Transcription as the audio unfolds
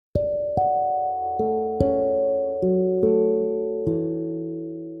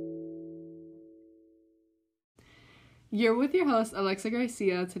You're with your host, Alexa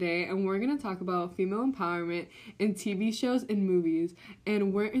Garcia, today, and we're going to talk about female empowerment in TV shows and movies,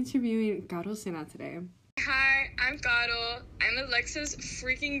 and we're interviewing Caro Sena today. Hi, I'm Caro. I'm Alexa's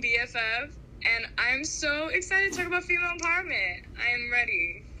freaking BFF, and I'm so excited to talk about female empowerment. I am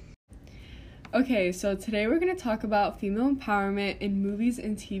ready. Okay, so today we're going to talk about female empowerment in movies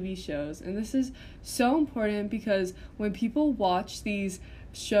and TV shows, and this is so important because when people watch these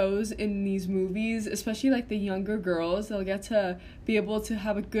shows in these movies, especially like the younger girls, they'll get to be able to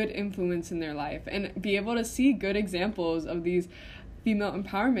have a good influence in their life and be able to see good examples of these female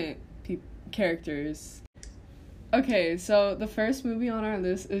empowerment characters. Okay, so the first movie on our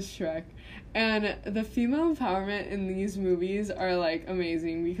list is Shrek. And the female empowerment in these movies are, like,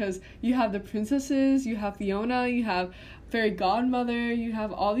 amazing because you have the princesses, you have Fiona, you have Fairy Godmother, you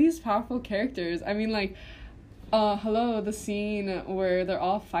have all these powerful characters. I mean, like, the scene where they're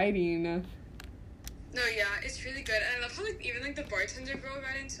all fighting. No, yeah, it's really good. And I love how, like, even, like, the bartender girl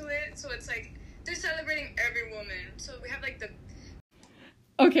got into it. So it's, like, they're celebrating every woman. So we have, like, the...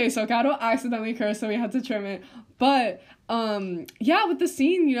 Okay, so Caro accidentally cursed, so we had to trim it. But, yeah, with the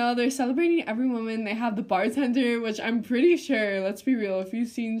scene, you know, they're celebrating every woman. They have the bartender, which I'm pretty sure, let's be real, if you've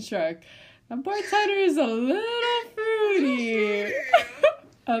seen Shrek, that bartender is a little fruity.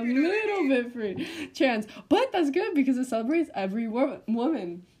 A little bit fruity. Chance. But that's good because it celebrates every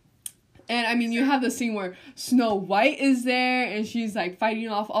woman. And, I mean, you have the scene where Snow White is there, and she's, like, fighting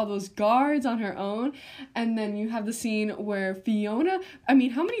off all those guards on her own. And then you have the scene where Fiona... I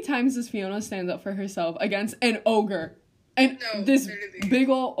mean, how many times does Fiona stand up for herself against an ogre? And this literally. Big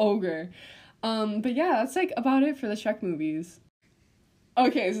ol' ogre. But, yeah, that's, like, about it for the Shrek movies.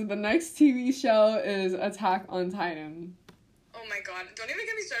 Okay, so the next TV show is Attack on Titan. Oh, my God. Don't even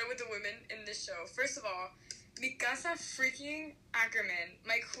get me started with the women in this show. First of all, Mikasa freaking Ackerman,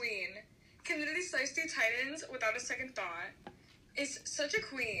 my queen... can literally slice through Titans without a second thought. Is such a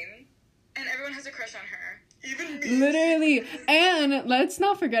queen, and everyone has a crush on her. Even me. Literally. And let's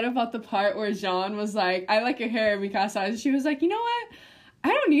not forget about the part where Jean was like, I like your hair, Mikasa. And she was like, you know what? I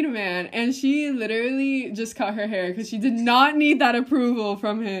don't need a man. And she literally just cut her hair because she did not need that approval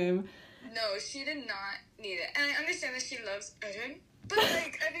from him. No, she did not need it. And I understand that she loves Eren, but,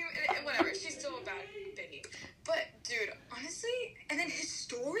 like, I mean, whatever. She's still a bad baby. But, dude, honestly, and then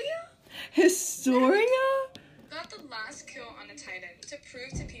Historia? Historia? Got the last kill on a Titan to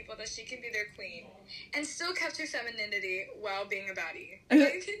prove to people that she can be their queen and still kept her femininity while being a baddie. Are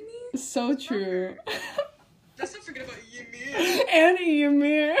you kidding me? So true. Let's not forget about Ymir. And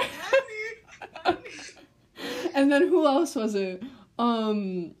Ymir. And then who else was it?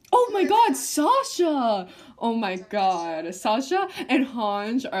 Oh my god, Sasha! Oh my god, Sasha and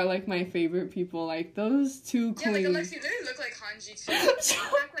Hange are, like, my favorite people. Like, those two queens. Yeah, like, Alexia, they look like Hanji, too. They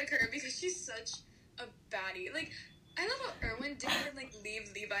act like her because she's such a baddie. Like, I love how Erwin didn't, like,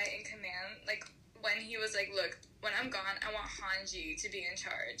 leave Levi in command. Like, when he was like, look, when I'm gone, I want Hanji to be in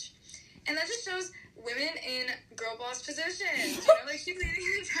charge. And that just shows women in girl boss positions. You know, like, she's leading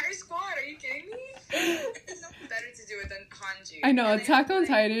her entire squad. Are you kidding me? There's nothing better to do it than Hanji. I know, Attack on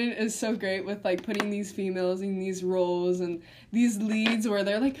Titan is so great with, like, putting these females in these roles and these leads where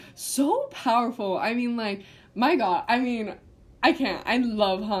they're, like, so powerful. I mean, like, my god, I mean, I can't. I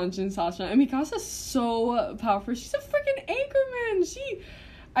love Hange and Sasha. And Mikasa's so powerful. She's a freaking anchorman.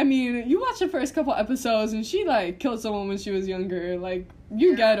 I mean, you watch the first couple episodes and she, like, killed someone when she was younger. Like,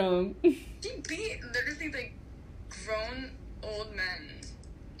 you get them. She beat literally, like, grown old men.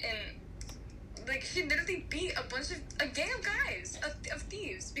 And, like, she literally beat a gang of guys, of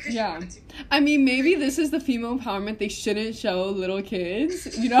thieves. Because she wanted to. I mean, maybe this is the female empowerment they shouldn't show little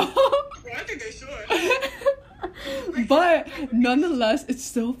kids, you know? Well, I think they should. But, nonetheless, it's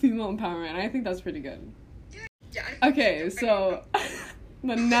still female empowerment. I think that's pretty good. Yeah. Okay, so...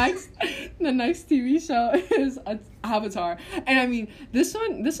 The next TV show is Avatar. And I mean, this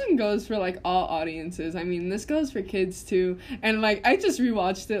one goes for, like, all audiences. I mean, this goes for kids too. And, like, I just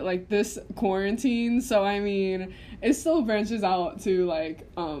rewatched it, like, this quarantine, so I mean, it still branches out to, like,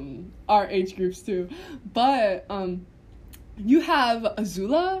 our age groups too. But you have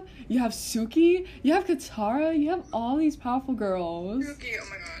Azula, you have Suki, you have Katara, you have all these powerful girls. Suki, oh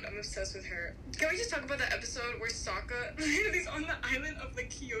my god, I'm obsessed with her. Can we just talk about the episode where Sokka is on the island of the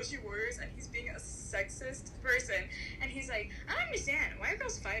Kyoshi warriors and he's being a sexist person and he's like, I don't understand, why are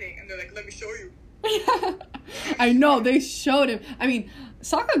girls fighting? And they're like, let me show you. I know, they showed him. I mean,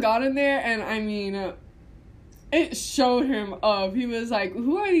 Sokka got in there and I mean, it showed him up. He was like,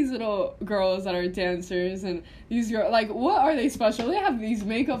 who are these little girls that are dancers? And these girls, like, what are they special? They have these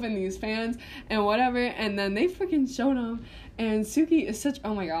makeup and these fans and whatever. And then they freaking showed him. And Suki is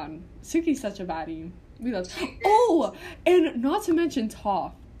oh my god, Suki's such a baddie. We love. Oh, and not to mention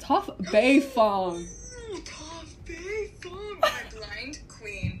Toph. Toph Beifong. Toph Beifong, my blind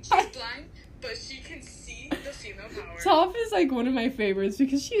queen. She's blind, but she can see the female power. Toph is like one of my favorites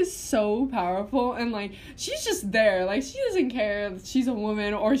because she is so powerful and like she's just there. Like she doesn't care if she's a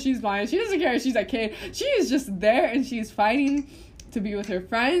woman or she's blind. She doesn't care if she's a kid. She is just there and she's fighting to be with her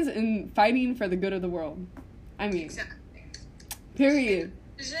friends and fighting for the good of the world. I mean, Exactly. period.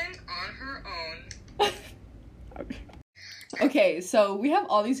 Vision on her own. Okay, so we have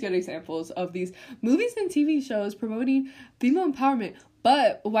all these good examples of these movies and TV shows promoting female empowerment,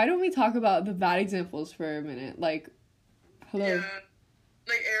 but why don't we talk about the bad examples for a minute? Like, hello. Yeah.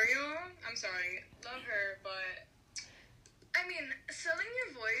 Like Ariel, I'm sorry, love her, but I mean, selling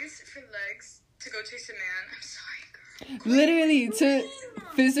your voice for legs to go chase a man, I'm sorry, girl. Literally, to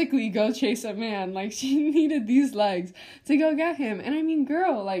physically go chase a man. Like, she needed these legs to go get him. And I mean,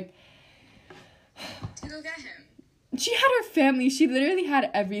 girl, like, To go get him. she had her family. She literally had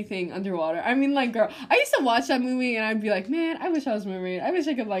everything underwater. I mean, like, girl, I used to watch that movie and I'd be like, man, I wish I was a mermaid. I wish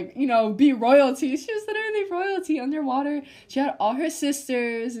I could, like, you know, be royalty. She was literally royalty underwater. She had all her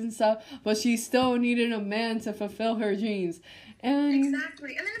sisters and stuff, but she still needed a man to fulfill her dreams. And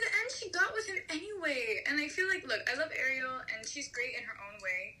Exactly. And then at the end, she got with him anyway. And I feel like, look, I love Ariel, and she's great in her own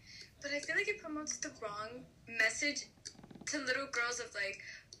way, but I feel like it promotes the wrong message to little girls of, like,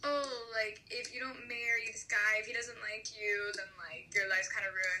 oh, like, if you don't marry this guy, if he doesn't like you, then, like, your life's kind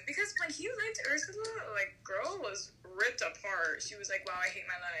of ruined. Because when he liked Ursula, like, girl was ripped apart. She was like, wow, I hate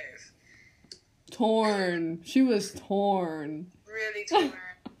my life. torn. She was torn. Really torn.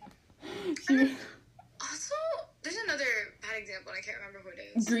 She, Also, there's another bad example, and I can't remember who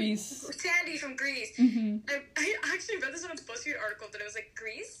it is. Grease. Sandy from Grease. Mm-hmm. I actually read this on a BuzzFeed article that it was like,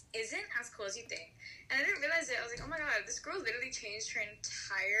 Grease isn't as cool as you think. And I didn't realize it. I was like, oh my god, this girl literally changed her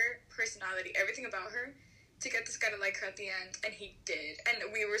entire personality, everything about her, to get this guy to like her at the end. And he did. And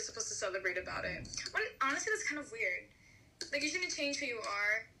we were supposed to celebrate about it. When, honestly, that's kind of weird. Like, you shouldn't change who you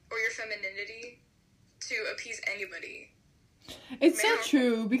are or your femininity to appease anybody. It's so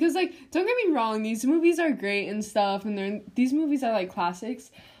true because, like, don't get me wrong, these movies are great and stuff, and these movies are like classics,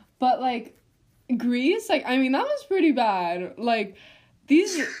 but like Grease, like, I mean, that was pretty bad. Like,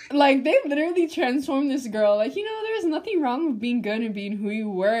 these, like, they literally transformed this girl. Like, you know, there's nothing wrong with being good and being who you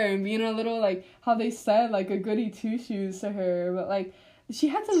were and being a little, like, how they said, like, a goody two shoes to her, but like she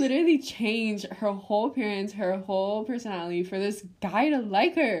had to literally change her whole appearance, her whole personality for this guy to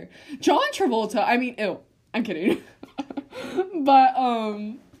like her. John Travolta, I mean, ew, I'm kidding. But,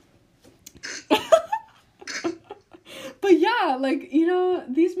 but yeah, like, you know,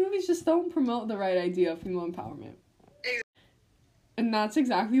 these movies just don't promote the right idea of female empowerment. And that's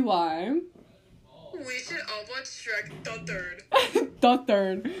exactly why We should all watch Shrek the Third. the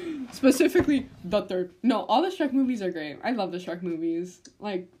third. Specifically, the third. No, all the Shrek movies are great. I love the Shrek movies.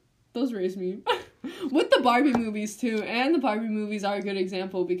 Like, those raised me. With the Barbie movies, too. And the Barbie movies are a good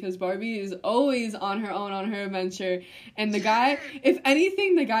example because Barbie is always on her own, on her adventure. And the guy, if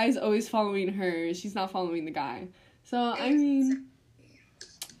anything, the guy is always following her. She's not following the guy. So, I mean,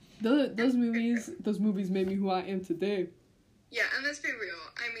 those movies made me who I am today. Yeah, and let's be real.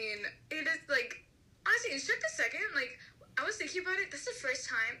 I mean, it is, like, honestly, in Shrek the Second, like, I was thinking about it, that's the first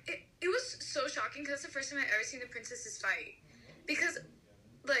time, it was so shocking because that's the first time I've ever seen the princesses fight. Because,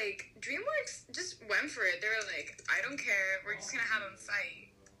 like, DreamWorks just went for it. They were like, I don't care, we're just gonna have them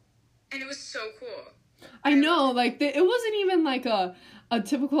fight. And it was so cool. I know, like, it wasn't even, like, a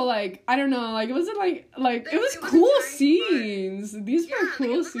typical, like, I don't know, like, it wasn't, like it was cool scenes. These were cool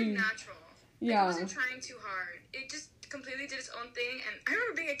like, it was, scenes. Like, natural. Yeah. It wasn't trying too hard. It just completely did its own thing, and I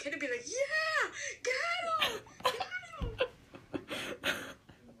remember being a kid and be like, yeah, get him!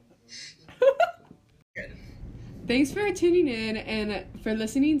 Good. Thanks for tuning in and for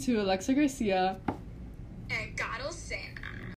listening to Alexa Garcia. And got